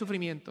ausencia de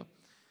sufrimiento.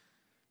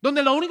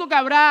 Donde lo único que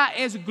habrá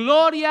es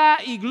gloria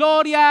y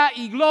gloria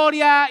y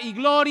gloria y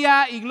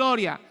gloria y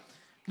gloria.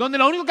 Donde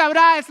lo único que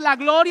habrá es la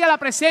gloria, la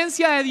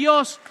presencia de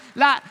Dios,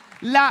 la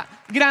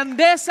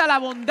grandeza, la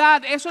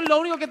bondad. Eso es lo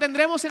único que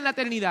tendremos en la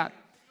eternidad.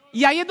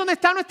 Y ahí es donde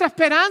está nuestra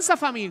esperanza,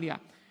 familia.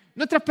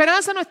 Nuestra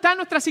esperanza no está en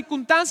nuestras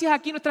circunstancias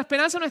aquí. Nuestra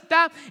esperanza no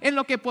está en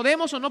lo que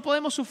podemos o no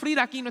podemos sufrir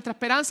aquí. Nuestra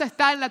esperanza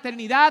está en la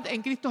eternidad,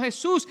 en Cristo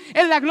Jesús,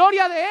 en la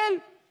gloria de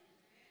Él.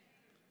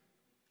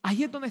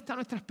 Ahí es donde está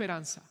nuestra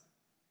esperanza.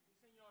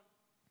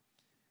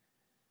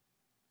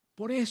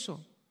 Por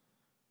eso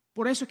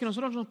es que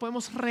nosotros nos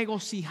podemos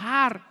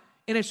regocijar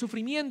en el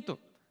sufrimiento.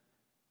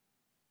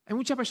 Hay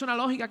mucha persona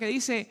lógica que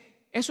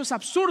dice, eso es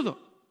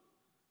absurdo.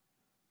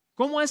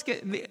 ¿Cómo es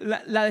que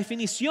la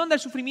definición del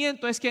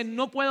sufrimiento es que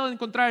no puedo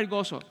encontrar el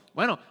gozo?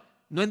 Bueno,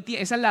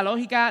 esa es la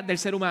lógica del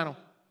ser humano.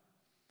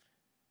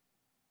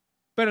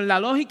 Pero en la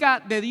lógica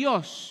de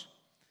Dios,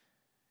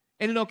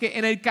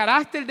 en el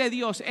carácter de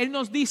Dios, Él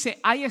nos dice,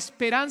 hay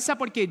esperanza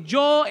porque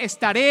yo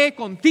estaré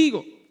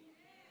contigo.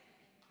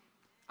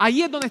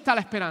 Ahí es donde está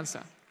la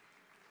esperanza.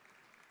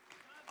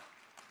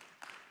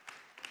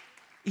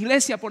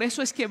 Iglesia, por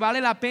eso es que vale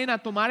la pena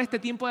tomar este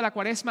tiempo de la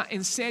Cuaresma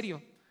en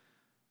serio.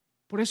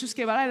 Por eso es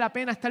que vale la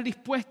pena estar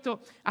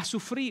dispuesto a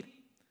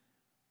sufrir.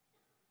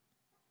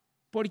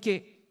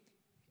 Porque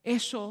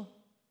eso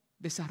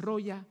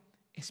desarrolla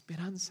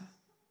esperanza.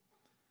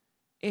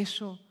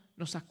 Eso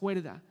nos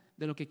acuerda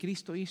de lo que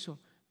Cristo hizo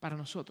para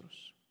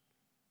nosotros.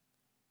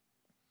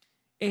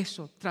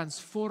 Eso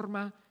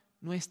transforma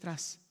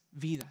nuestras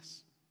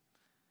vidas.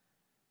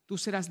 Tú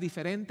serás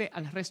diferente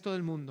al resto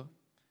del mundo.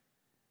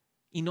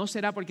 Y no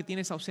será porque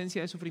tienes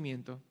ausencia de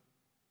sufrimiento.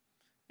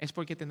 Es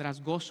porque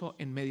tendrás gozo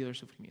en medio del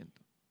sufrimiento.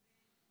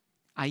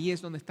 Ahí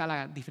es donde está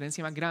la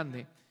diferencia más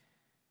grande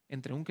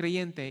entre un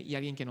creyente y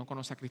alguien que no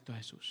conoce a Cristo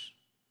Jesús.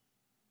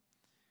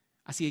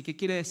 Así que, ¿qué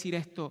quiere decir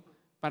esto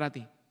para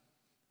ti?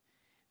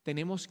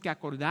 Tenemos que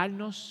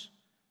acordarnos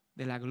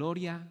de la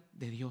gloria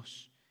de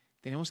Dios.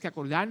 Tenemos que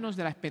acordarnos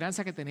de la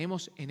esperanza que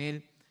tenemos en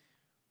Él.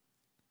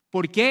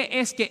 ¿Por qué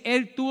es que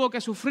Él tuvo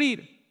que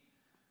sufrir?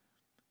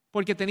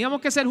 Porque teníamos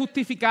que ser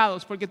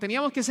justificados, porque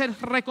teníamos que ser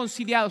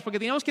reconciliados, porque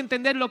teníamos que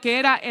entender lo que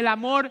era el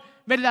amor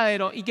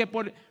verdadero y que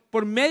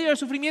por medio del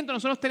sufrimiento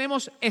nosotros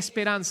tenemos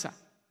esperanza.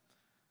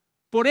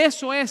 Por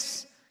eso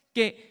es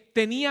que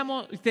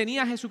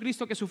tenía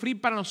Jesucristo que sufrir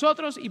para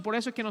nosotros y por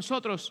eso es que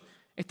nosotros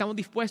estamos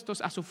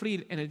dispuestos a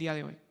sufrir en el día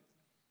de hoy.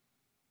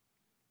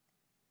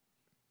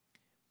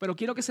 Pero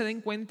quiero que se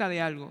den cuenta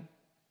de algo.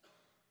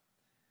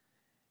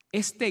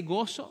 Este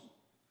gozo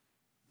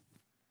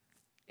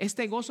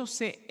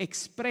se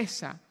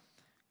expresa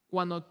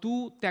cuando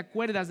tú te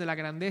acuerdas de la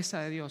grandeza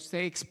de Dios.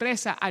 Se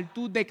expresa al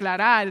tú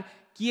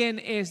declarar quién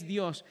es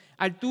Dios,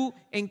 al tú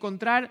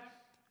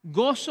encontrar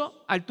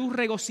gozo, al tú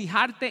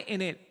regocijarte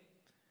en Él.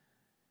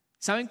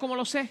 ¿Saben cómo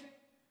lo sé?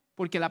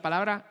 Porque la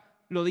palabra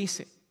lo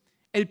dice.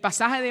 El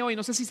pasaje de hoy,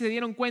 no sé si se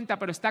dieron cuenta,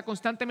 pero está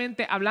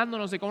constantemente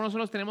hablándonos de cómo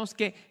nosotros tenemos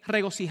que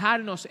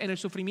regocijarnos en el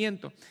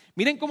sufrimiento.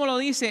 Miren cómo lo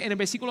dice en el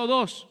versículo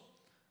 2.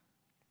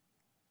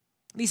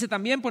 Dice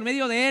también por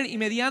medio de Él y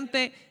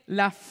mediante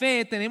la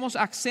fe tenemos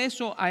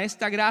acceso a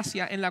esta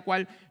gracia en la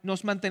cual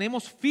nos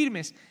mantenemos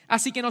firmes.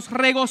 Así que nos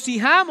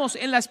regocijamos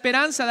en la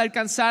esperanza de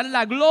alcanzar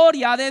la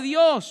gloria de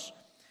Dios.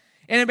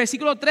 En el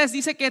versículo 3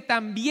 dice que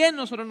también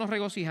nosotros nos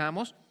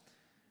regocijamos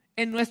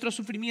en nuestros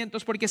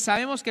sufrimientos porque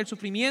sabemos que el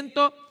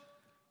sufrimiento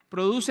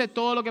produce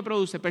todo lo que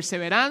produce: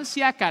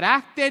 perseverancia,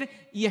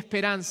 carácter y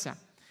esperanza.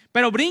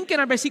 Pero brinquen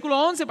al versículo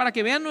 11 para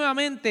que vean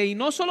nuevamente, y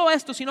no solo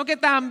esto, sino que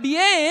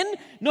también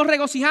nos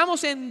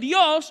regocijamos en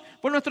Dios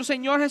por nuestro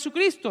Señor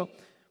Jesucristo.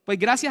 Pues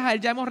gracias a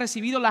Él ya hemos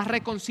recibido la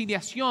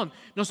reconciliación.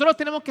 Nosotros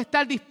tenemos que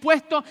estar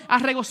dispuestos a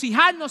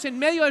regocijarnos en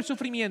medio del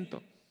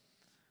sufrimiento.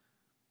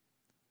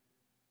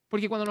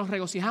 Porque cuando nos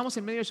regocijamos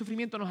en medio del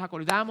sufrimiento nos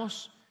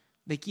acordamos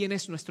de quién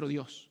es nuestro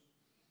Dios.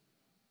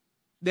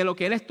 De lo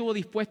que Él estuvo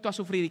dispuesto a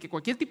sufrir y que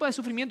cualquier tipo de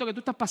sufrimiento que tú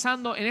estás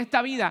pasando en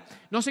esta vida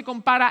no se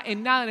compara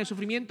en nada en el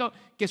sufrimiento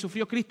que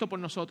sufrió Cristo por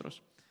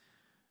nosotros.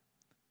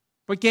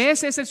 Porque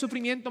ese es el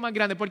sufrimiento más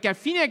grande, porque al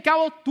fin y al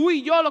cabo tú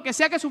y yo, lo que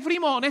sea que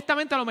sufrimos,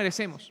 honestamente lo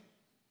merecemos.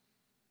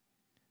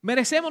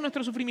 Merecemos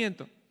nuestro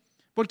sufrimiento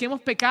porque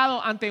hemos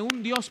pecado ante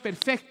un Dios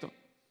perfecto,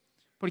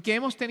 porque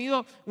hemos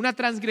tenido una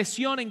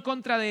transgresión en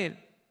contra de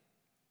Él.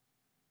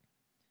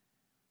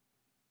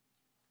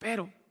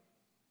 Pero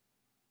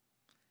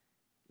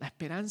la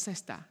esperanza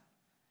está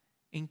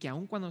en que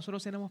aun cuando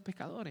nosotros éramos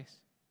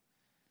pecadores,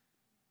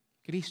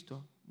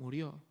 Cristo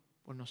murió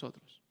por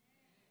nosotros.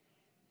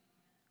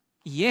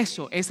 Y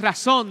eso es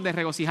razón de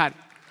regocijar.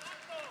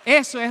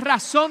 Eso es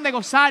razón de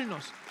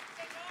gozarnos.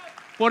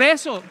 Por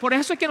eso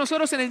es que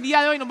nosotros en el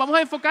día de hoy nos vamos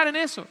a enfocar en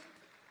eso.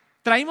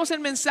 Traímos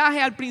el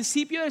mensaje al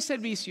principio del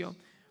servicio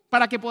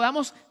para que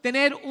podamos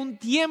tener un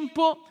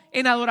tiempo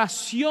en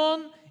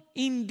adoración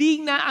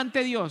indigna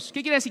ante Dios.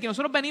 ¿Qué quiere decir? Que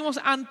nosotros venimos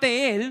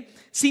ante Él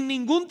sin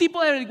ningún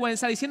tipo de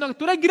vergüenza, diciendo que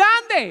tú eres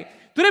grande,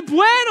 tú eres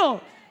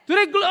bueno, tú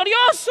eres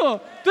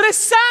glorioso, tú eres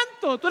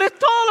santo, tú eres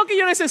todo lo que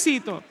yo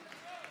necesito.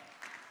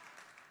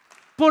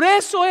 Por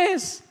eso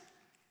es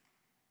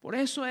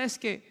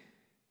que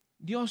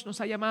Dios nos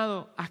ha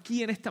llamado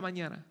aquí en esta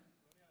mañana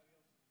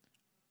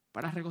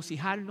para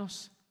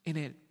regocijarnos en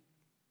Él,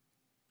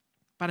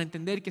 para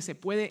entender que se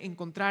puede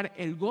encontrar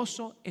el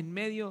gozo en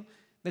medio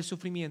del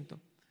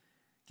sufrimiento.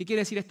 ¿Qué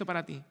quiere decir esto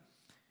para ti?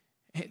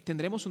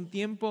 Tendremos un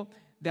tiempo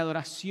de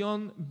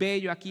adoración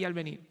bello aquí al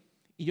venir.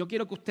 Y yo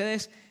quiero que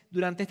ustedes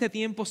durante este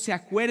tiempo se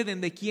acuerden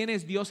de quién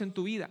es Dios en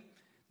tu vida,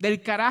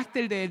 del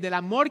carácter de Él, del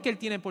amor que Él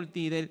tiene por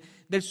ti,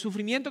 del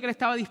sufrimiento que Él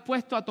estaba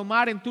dispuesto a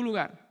tomar en tu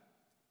lugar.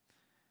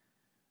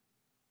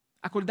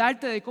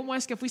 Acordarte de cómo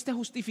es que fuiste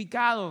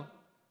justificado,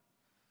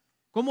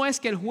 cómo es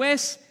que el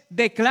juez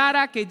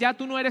declara que ya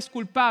tú no eres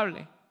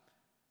culpable.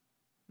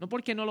 No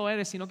porque no lo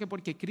eres, sino que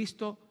porque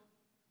Cristo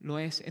lo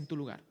es en tu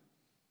lugar.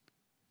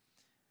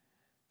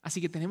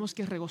 Así que tenemos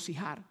que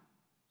regocijar.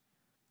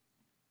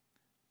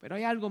 Pero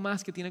hay algo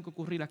más que tiene que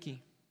ocurrir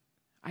aquí.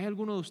 Hay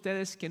algunos de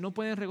ustedes que no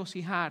pueden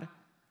regocijar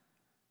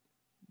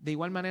de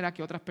igual manera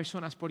que otras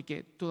personas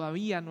porque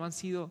todavía no han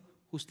sido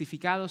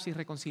justificados y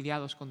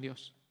reconciliados con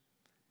Dios.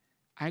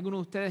 Hay algunos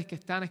de ustedes que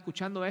están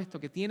escuchando esto,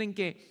 que tienen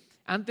que,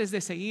 antes de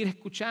seguir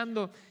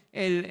escuchando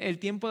el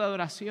tiempo de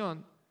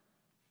adoración,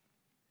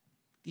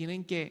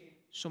 tienen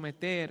que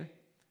someter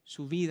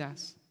sus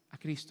vidas a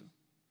Cristo.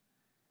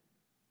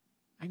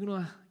 Hay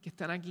algunos que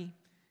están aquí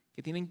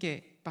que tienen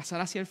que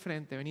pasar hacia el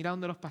frente, venir a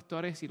donde los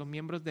pastores y los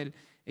miembros del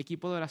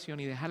equipo de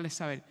oración y dejarles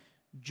saber: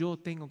 yo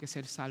tengo que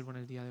ser salvo en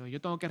el día de hoy.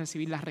 Yo tengo que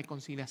recibir la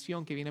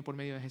reconciliación que viene por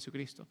medio de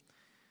Jesucristo.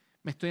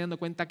 Me estoy dando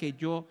cuenta que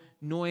yo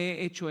no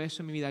he hecho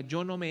eso en mi vida.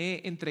 Yo no me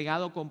he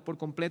entregado por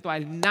completo a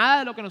Él. Nada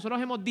de lo que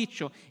nosotros hemos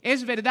dicho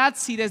es verdad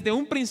si desde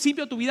un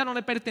principio tu vida no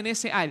le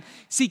pertenece a Él.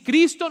 Si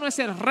Cristo no es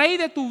el Rey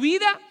de tu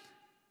vida,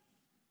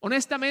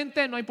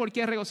 honestamente no hay por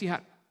qué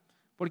regocijar,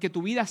 porque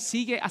tu vida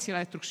sigue hacia la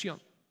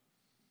destrucción.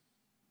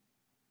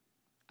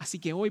 Así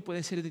que hoy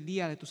puede ser el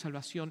día de tu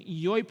salvación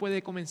y hoy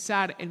puede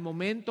comenzar el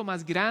momento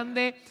más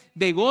grande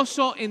de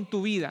gozo en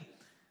tu vida.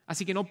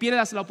 Así que no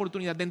pierdas la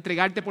oportunidad de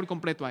entregarte por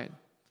completo a Él.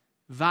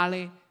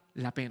 Vale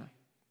la pena.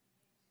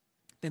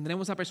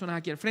 Tendremos a personas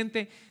aquí al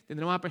frente,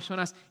 tendremos a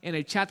personas en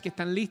el chat que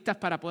están listas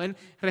para poder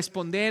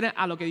responder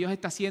a lo que Dios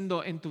está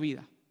haciendo en tu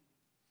vida.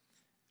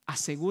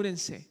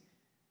 Asegúrense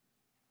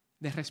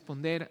de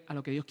responder a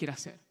lo que Dios quiere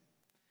hacer.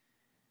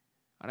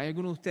 Ahora hay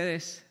algunos de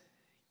ustedes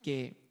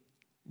que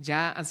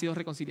ya han sido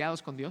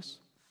reconciliados con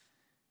Dios,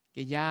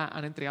 que ya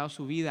han entregado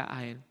su vida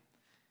a Él,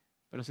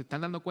 pero se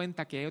están dando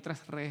cuenta que hay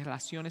otras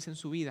relaciones en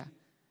su vida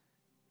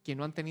que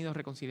no han tenido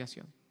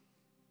reconciliación.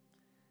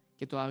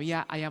 Que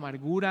todavía hay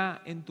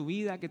amargura en tu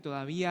vida, que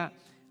todavía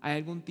hay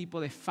algún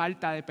tipo de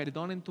falta de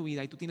perdón en tu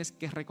vida y tú tienes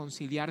que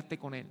reconciliarte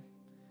con Él.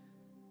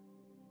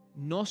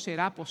 No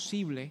será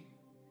posible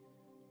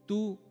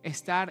tú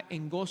estar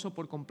en gozo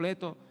por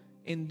completo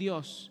en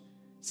Dios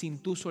sin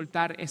tú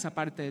soltar esa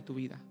parte de tu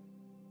vida.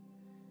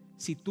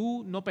 Si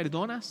tú no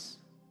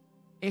perdonas,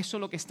 eso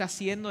lo que está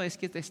haciendo es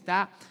que te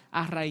está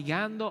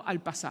arraigando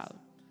al pasado.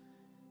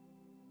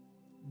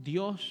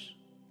 Dios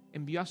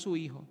envió a su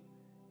Hijo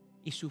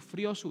y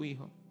sufrió su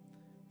Hijo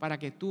para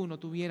que tú no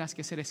tuvieras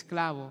que ser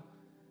esclavo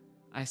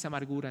a esa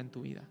amargura en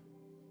tu vida.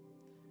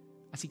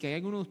 Así que hay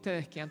algunos de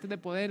ustedes que antes de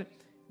poder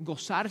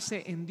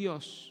gozarse en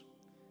Dios,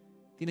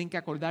 tienen que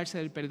acordarse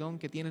del perdón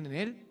que tienen en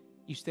Él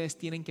y ustedes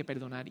tienen que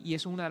perdonar. Y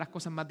eso es una de las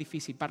cosas más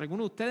difíciles. Para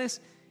algunos de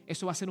ustedes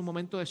eso va a ser un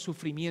momento de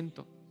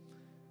sufrimiento.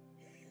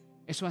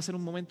 Eso va a ser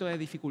un momento de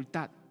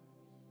dificultad.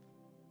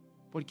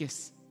 Porque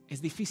es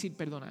difícil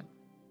perdonar.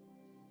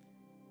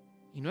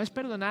 Y no es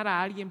perdonar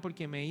a alguien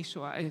porque me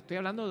hizo. Estoy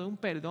hablando de un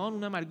perdón,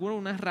 una amargura,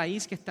 una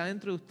raíz que está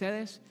dentro de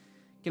ustedes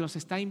que los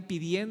está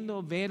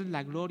impidiendo ver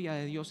la gloria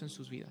de Dios en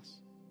sus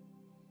vidas.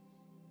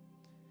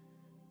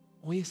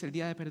 Hoy es el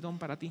día de perdón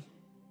para ti.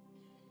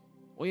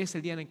 Hoy es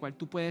el día en el cual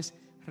tú puedes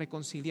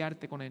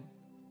reconciliarte con Él.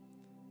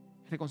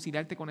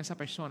 Reconciliarte con esa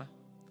persona.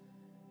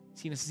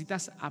 Si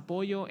necesitas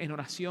apoyo en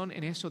oración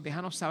en eso,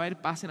 déjanos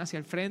saber, pasen hacia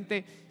el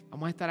frente.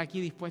 Vamos a estar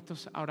aquí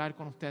dispuestos a orar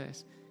con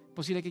ustedes. Es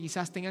posible que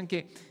quizás tengan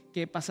que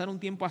pasar un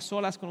tiempo a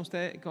solas con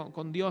ustedes,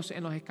 con Dios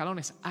en los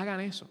escalones.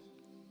 Hagan eso.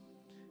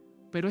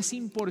 Pero es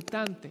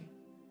importante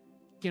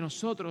que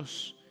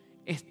nosotros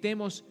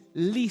estemos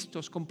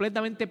listos,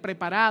 completamente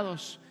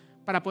preparados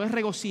para poder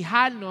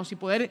regocijarnos y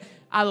poder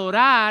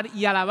adorar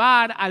y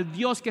alabar al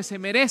Dios que se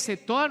merece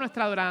toda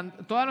nuestra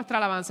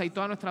alabanza y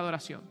toda nuestra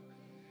adoración.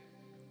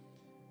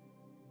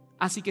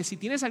 Así que si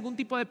tienes algún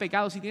tipo de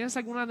pecado, si tienes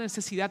alguna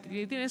necesidad,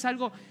 si tienes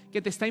algo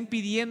que te está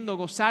impidiendo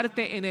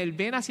gozarte en Él,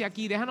 ven hacia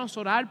aquí, déjanos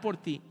orar por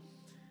ti.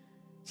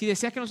 Si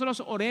deseas que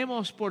nosotros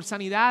oremos por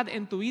sanidad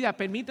en tu vida,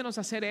 permítenos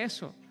hacer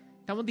eso.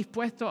 Estamos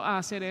dispuestos a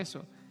hacer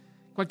eso.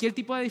 cualquier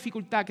tipo de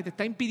dificultad que te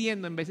está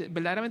impidiendo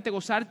verdaderamente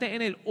gozarte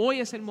en Él, hoy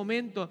es el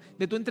momento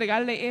de tú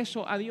entregarle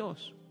eso a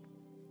Dios.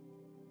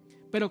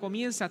 Pero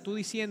comienza tú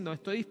diciendo,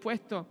 estoy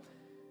dispuesto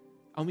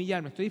a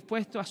humillarme, estoy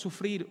dispuesto a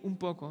sufrir un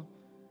poco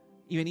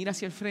y venir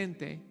hacia el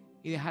frente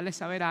y dejarle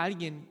saber a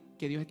alguien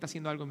que Dios está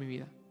haciendo algo en mi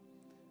vida.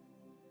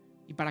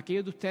 Y para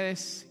aquellos de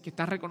ustedes que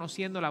están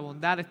reconociendo la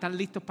bondad, están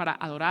listos para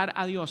adorar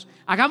a Dios,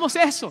 hagamos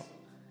eso.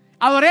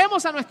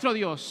 Adoremos a nuestro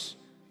Dios.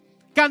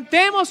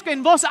 Cantemos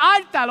en voz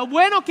alta lo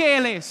bueno que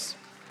Él es.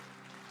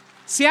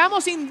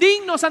 Seamos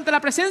indignos ante la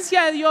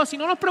presencia de Dios y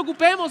no nos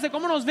preocupemos de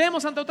cómo nos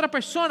vemos ante otras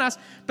personas.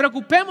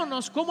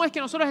 Preocupémonos cómo es que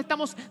nosotros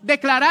estamos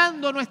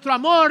declarando nuestro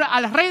amor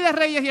al Rey de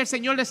Reyes y al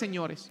Señor de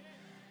Señores.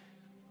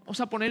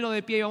 Vamos a ponerlo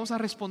de pie y vamos a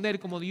responder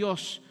como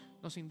Dios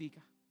nos indica.